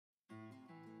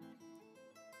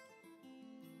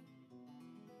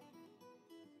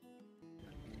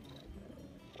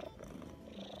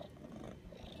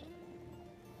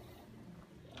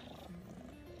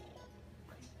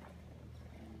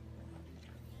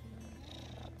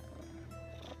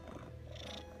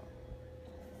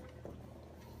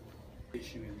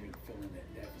tissue in there to fill in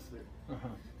that deficit.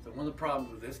 So one of the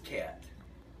problems with this cat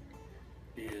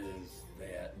is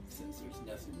that since there's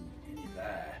nothing in his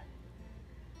eye,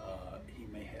 he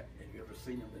may have you ever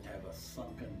seen him that have a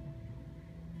sunken,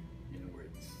 you know, where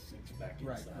it sinks back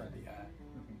inside the eye?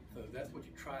 So that's what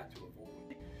you try to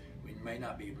avoid. We may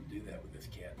not be able to do that with this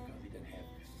cat because he doesn't have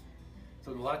this.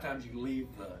 So a lot of times you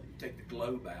take the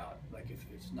globe out, like if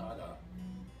it's not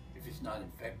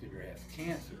infected or has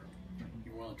cancer,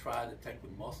 you want to try to take the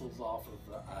muscles off of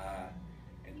the eye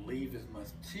and leave as much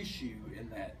tissue in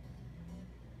that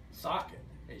socket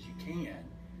as you can,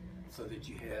 so that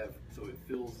so it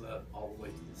fills up all the way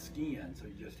to the skin, so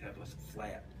you just have a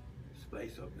flat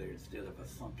space up there instead of a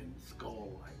sunken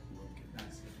skull-like looking.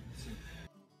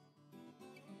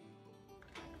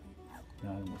 Now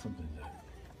I want something to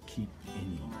keep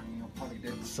any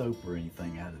soap or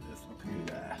anything out of this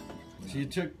good eye. So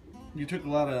you took a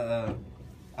lot of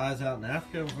eyes out in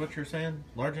Africa, was what you're saying?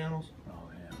 Large animals?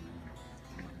 Oh yeah,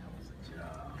 man. That was a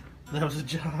job. That was a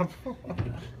job.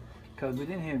 Because we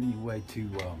didn't have any way to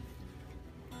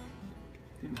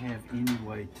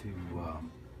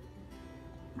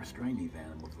restrain these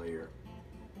animals there.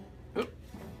 Oop.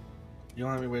 You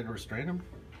don't have any way to restrain them?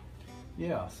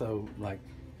 Yeah, so like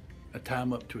I tie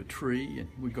them up to a tree and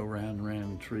we go round and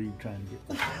round the tree trying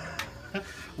to get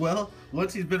Well,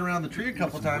 once he's been around the tree a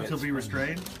couple times, he'll be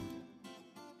restrained.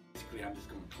 Basically, I'm just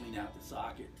going to clean out the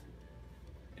socket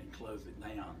and close it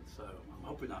down. So I'm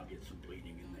hoping I'll get some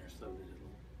bleeding in there so that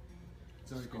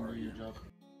it'll scar your job.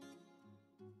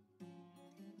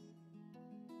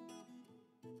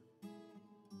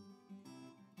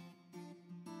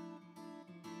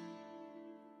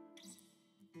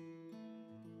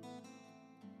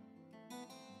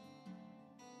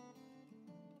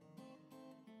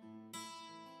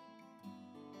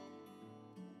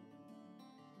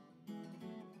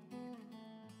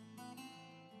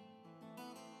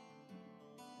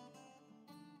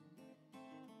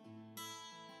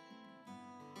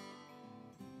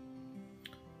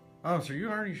 Oh, so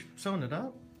you're already sewing it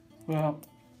up? Well,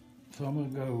 so I'm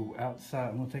gonna go outside.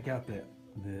 I'm gonna take out the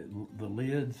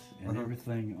lids and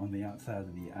everything on the outside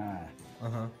of the eye.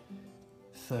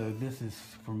 So this is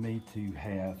for me to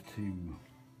have to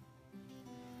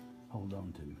hold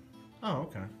on to. Oh,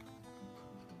 okay.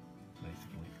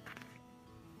 Basically.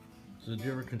 So did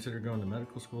you ever consider going to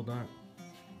medical school, Doc?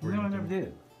 No, I never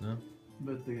did. No?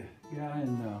 But the guy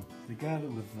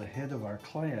that was the head of our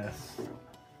class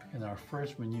in our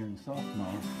freshman year and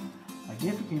sophomore, I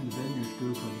guess he came to veterinary school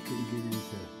because he couldn't get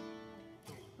into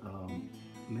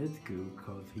med school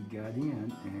because he got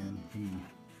in and he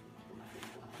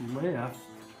left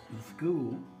the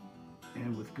school,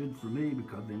 and it was good for me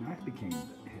because then I became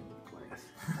the head of the class.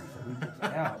 So he gets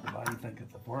out, the body thinks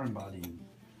it's a foreign body, and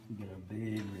you get a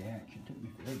big reaction. It took me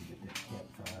forever to get that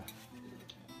cat's eye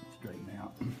straightened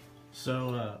out.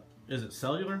 So, is it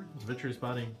cellular? Is vitreous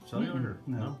body cellular? Or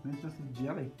no, it's just a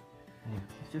jelly.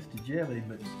 It's just a jelly,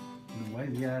 but the way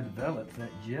the eye develops, that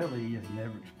jelly is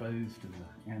never exposed to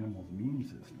the animal's immune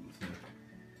system. So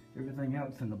everything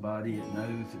else in the body, it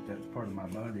knows that that's part of my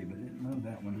body, but it didn't know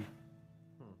that one.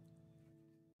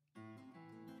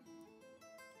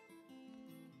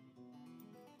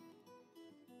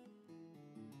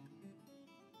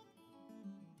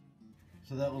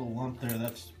 So that little lump there,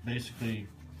 that's basically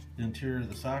the interior of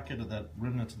the socket of that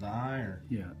remnants of the eye, or?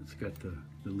 Yeah, it's got the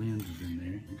lenses in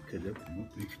there. You cut it up.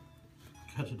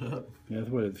 Cut it up. Yeah, that's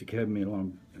what it's had me a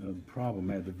long problem.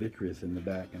 I had the vitreous in the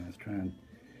back, and I was trying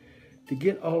to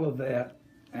get all of that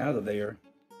out of there.